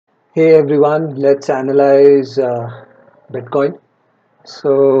Hey everyone, let's analyze Bitcoin.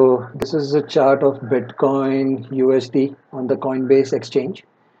 So this is a chart of Bitcoin USD on the Coinbase exchange.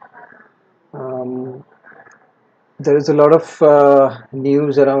 Um, there is a lot of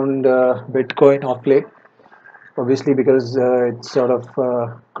news around Bitcoin of late, obviously because it sort of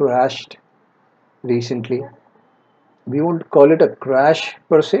crashed recently. We won't call it a crash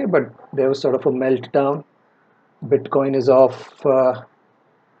per se, but there was sort of a meltdown. Bitcoin is off,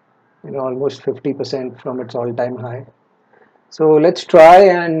 almost 50% from its all-time high. So let's try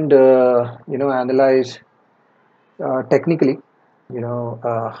and analyze technically,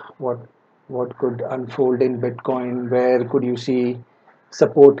 what could unfold in Bitcoin. Where could you see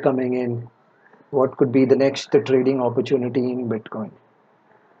support coming in? What could be the next trading opportunity in Bitcoin?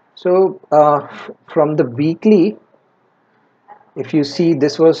 So from the weekly, if you see,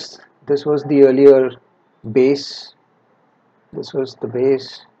 this was the earlier base. This was the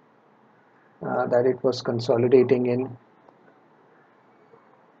base that it was consolidating in.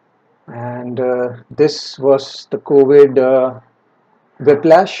 And this was the COVID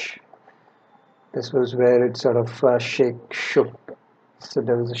whiplash. This was where it sort of shook. So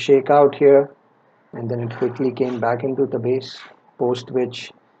there was a shakeout here, and then it quickly came back into the base, post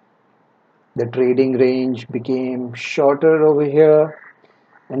which the trading range became shorter over here,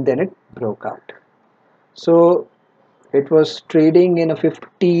 and then it broke out. So it was trading in a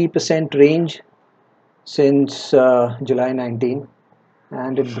 50% range since July 19,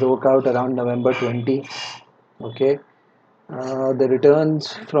 and it broke out around November 20. Okay. The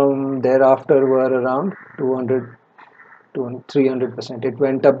returns from thereafter were around 200 to 300%. It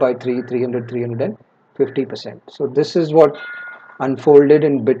went up by 350%. So this is what unfolded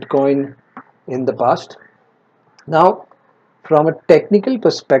in Bitcoin in the past. Now, from a technical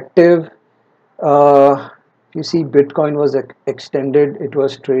perspective, you see Bitcoin was extended. Uh, it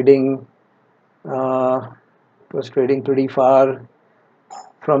was trading pretty far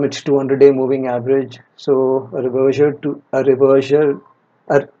from its 200-day moving average. So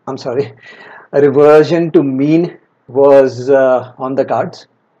I'm sorry, a reversion to mean was on the cards,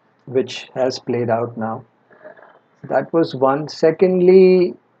 which has played out now. That was one.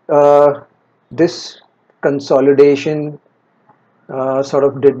 Secondly, this consolidation sort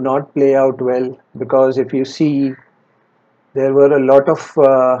of did not play out well, because if you see, there were a lot of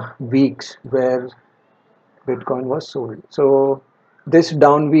weeks where Bitcoin was sold. So this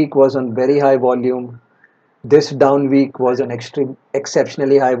down week was on very high volume. This down week was an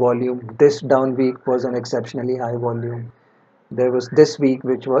exceptionally high volume. This down week was an exceptionally high volume. There was this week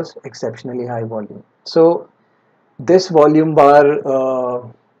which was exceptionally high volume. So this volume bar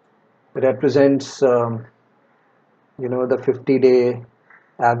represents the 50-day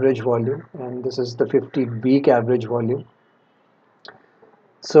average volume, and this is the 50-week average volume.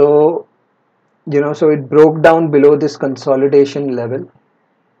 So so it broke down below this consolidation level.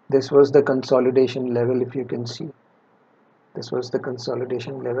 This was the consolidation level, if you can see. This was the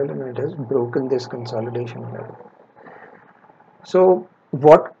consolidation level, and it has broken this consolidation level. So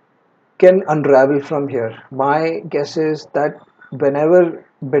what can unravel from here? My guess is that whenever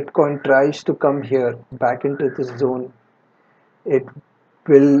Bitcoin tries to come here back into this zone, it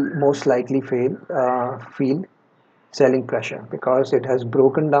will most likely feel selling pressure, because it has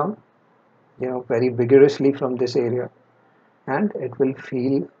broken down very vigorously from this area, and it will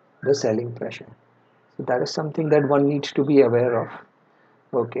feel the selling pressure. So that is something that one needs to be aware of.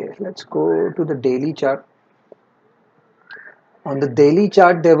 Okay, let's go to the daily chart. On the daily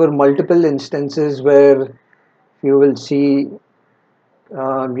chart, there were multiple instances where you will see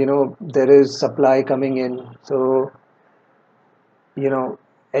there is supply coming in. So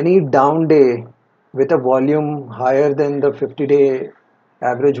any down day with a volume higher than the 50-day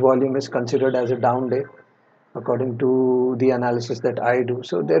average volume is considered as a down day, according to the analysis that I do.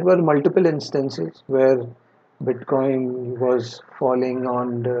 So there were multiple instances where Bitcoin was falling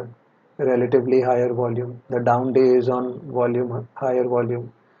on the relatively higher volume. The down day is on higher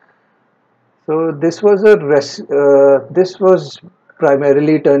volume. So this was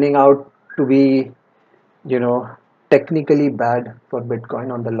primarily turning out to be, you know, technically bad for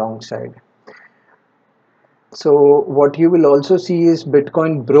Bitcoin on the long side. So what you will also see is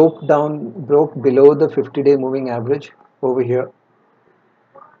Bitcoin broke below the 50-day moving average over here,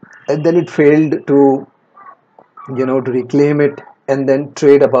 and then it failed to, to reclaim it and then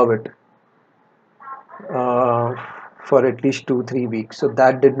trade above it uh, for at least 2-3 weeks. So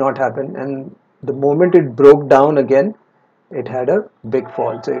that did not happen, and the moment it broke down again, it had a big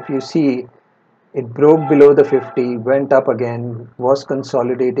fall. So if you see, it broke below the 50, went up again, was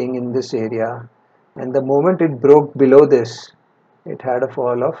consolidating in this area, and the moment it broke below this, it had a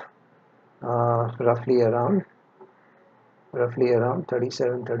fall of roughly around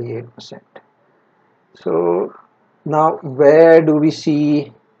 37-38%. So now where do we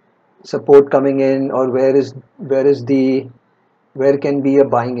see support coming in, or where can be a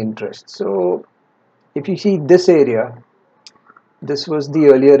buying interest? So if you see this area, this was the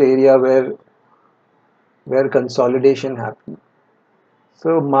earlier area where consolidation happened.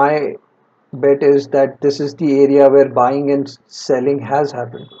 So my bet is that this is the area where buying and selling has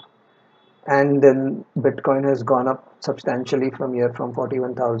happened, and then Bitcoin has gone up substantially from here, from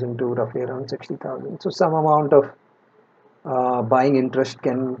 41,000 to roughly around 60,000. So some amount of buying interest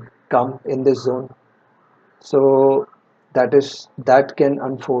can come in this zone. So that can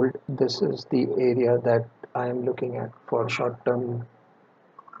unfold. This is the area that I am looking at for short-term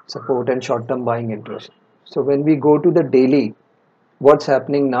support and short-term buying interest. So when we go to the daily, what's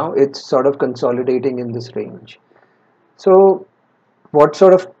happening now? It's sort of consolidating in this range. So what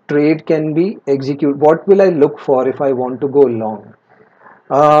sort of trade can we execute? What will I look for if I want to go long?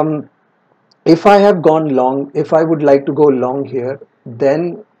 Um, if I have gone long, if I would like to go long here,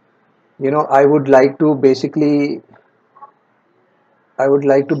 then I would like to basically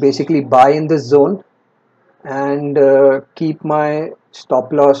buy in this zone and keep my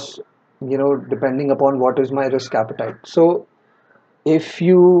stop loss, depending upon what is my risk appetite. So if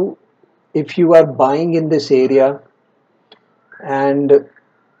you are buying in this area, and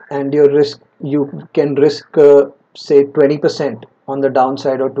your risk, you can risk say 20% on the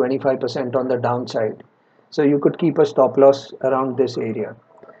downside or 25% on the downside, so you could keep a stop loss around this area.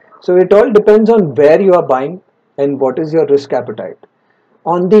 So it all depends on where you are buying and what is your risk appetite.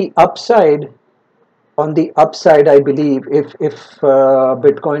 On the upside, I believe if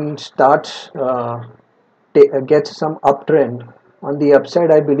Bitcoin starts gets some uptrend on the upside,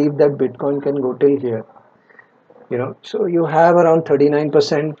 I believe that Bitcoin can go till here. So you have around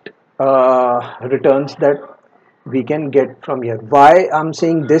 39% returns that we can get from here. Why I'm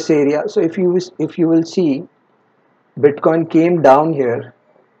saying this area? So if you will see, Bitcoin came down here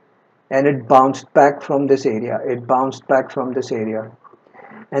and it bounced back from this area.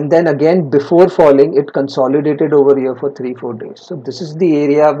 And then again, before falling, it consolidated over here for 3-4 days. So this is the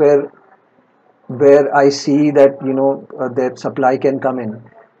area where I see that that supply can come in.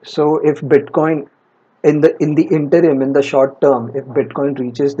 So if Bitcoin, in the interim, in the short term, if Bitcoin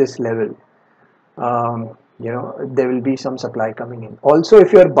reaches this level, there will be some supply coming in. Also,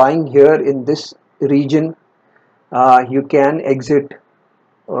 if you are buying here in this region, you can exit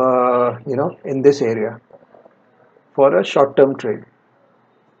in this area for a short term trade.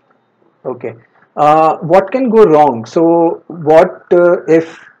 Okay. What can go wrong? So what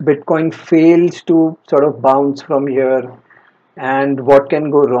if Bitcoin fails to sort of bounce from here, and what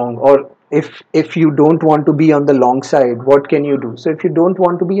can go wrong? Or if you don't want to be on the long side, what can you do? So if you don't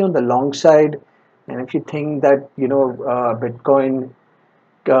want to be on the long side, and if you think that Bitcoin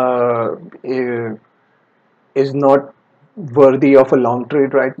uh, i- is not worthy of a long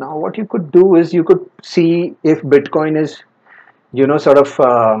trade right now, what you could do is you could see if Bitcoin is sort of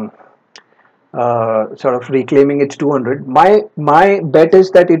reclaiming its 200. My bet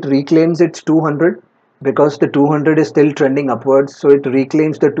is that it reclaims its 200, because the 200 is still trending upwards. So it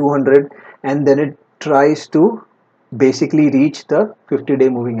reclaims the 200, and then it tries to basically reach the 50-day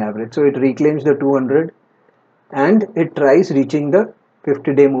moving average. So it reclaims the 200 and it tries reaching the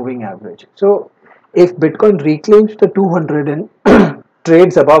 50-day moving average. So if Bitcoin reclaims the 200 and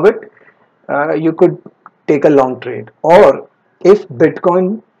trades above it, you could take a long trade. Or if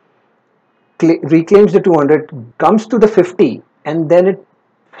Bitcoin reclaims the 200, comes to the 50, and then it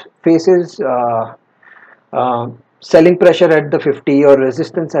faces uh, selling pressure at the 50, or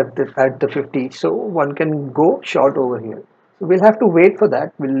resistance at the 50, so one can go short over here. So we'll have to wait for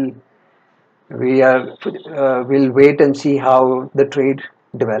that. We'll wait and see how the trade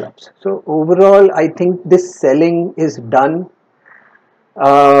develops. So overall, I think this selling is done.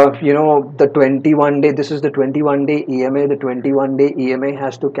 The 21-day, this is the 21-day EMA. The 21-day EMA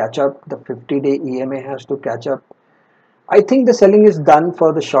has to catch up. The 50-day EMA has to catch up. I think the selling is done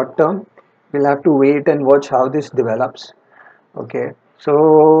for the short term. We'll have to wait and watch how this develops. Okay.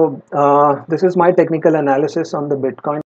 So this is my technical analysis on the Bitcoin.